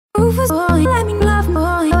Rufus boy, let me love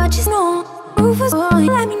boy, what you know. Rufus boy,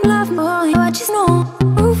 let me love boy, what you know.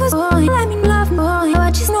 Rufus boy, let me love boy,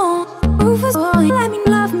 what you know. Rufus boy, let me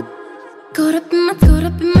love. Caught up in my tape.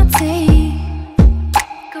 Caught up in my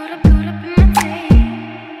tape.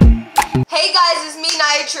 Hey guys, it's me,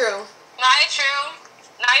 Nya Truu. Nya Truu,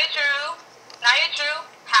 Nya Truu, Nya Truu.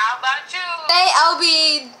 How about you? Today I'll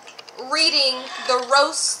be reading the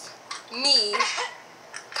roast me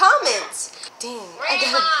comments. Dang.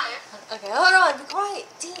 Okay, hold on, be quiet.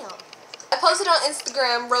 Damn. I posted on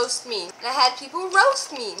Instagram roast me, and I had people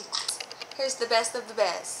roast me. Here's the best of the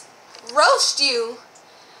best. Roast you.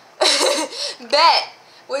 Bet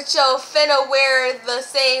with your finna wear the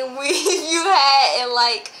same weave you had in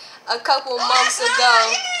like a couple months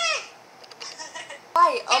ago.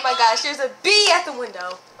 Quiet. Oh my gosh, there's a bee at the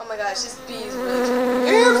window. Oh my gosh, this bee is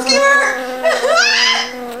really I'm scared.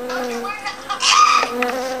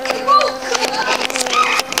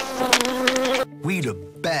 We the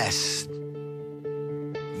best.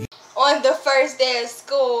 On the first day of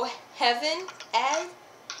school, heaven ad?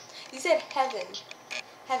 You said heaven.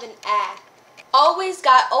 Heaven ad. Always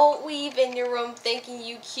got old weave in your room thinking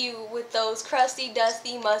you cute with those crusty,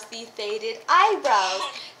 dusty, musty, faded eyebrows.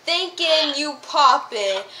 Thinking you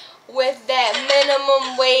poppin' with that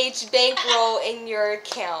minimum wage bankroll in your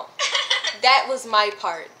account. That was my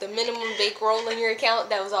part. The minimum bankroll in your account,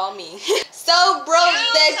 that was all me. So broke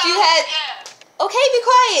that you had... Okay, be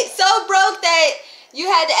quiet. So broke that you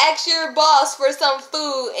had to ask your boss for some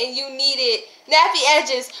food and you needed nappy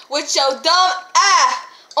edges with your dumb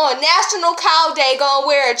on National Cow Day gonna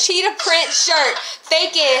wear a cheetah print shirt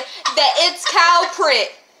thinking that it's cow print.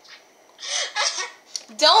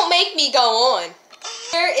 Don't make me go on.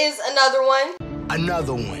 Here is another one.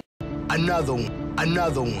 Another one. Another one.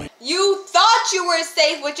 Another one. You thought you were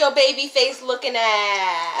safe with your baby face looking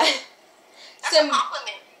at. That's a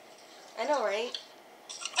compliment. I know, right?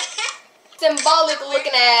 Symbolic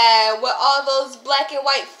looking at with all those black and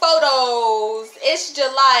white photos. It's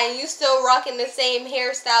July and you still rocking the same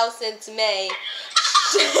hairstyle since May.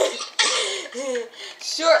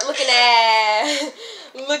 Short looking at,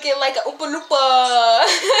 looking like a Oompa Loompa.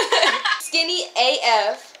 Skinny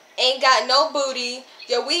AF, ain't got no booty.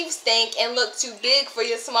 Your weave stank and look too big for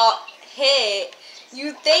your small head.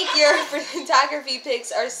 You think your photography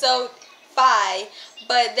pics are so fine,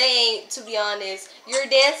 but they ain't, to be honest. Your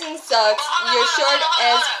dancing sucks. You're short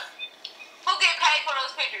as... Who get paid for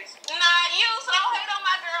those pictures? Not you, so don't hate on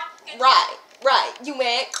my girl. Right. You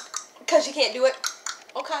mad? Because you can't do it?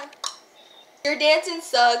 Okay. Your dancing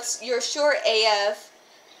sucks. You're short AF.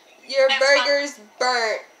 Your burger's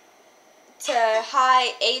burnt to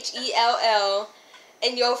high HELL.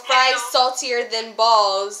 And your fries saltier than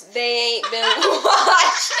balls. They ain't been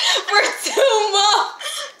washed for 2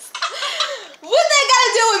 months. What that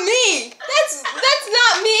gotta do with me? That's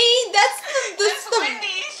not me. That's the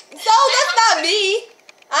so that's not me.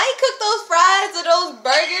 I ain't cooked those fries or those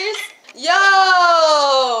burgers.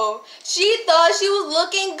 Yo, she thought she was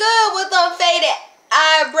looking good with them faded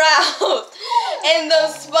eyebrows and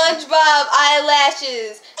those SpongeBob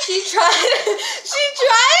eyelashes. She trying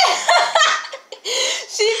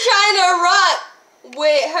to rock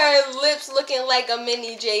with her lips looking like a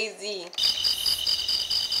mini Jay-Z.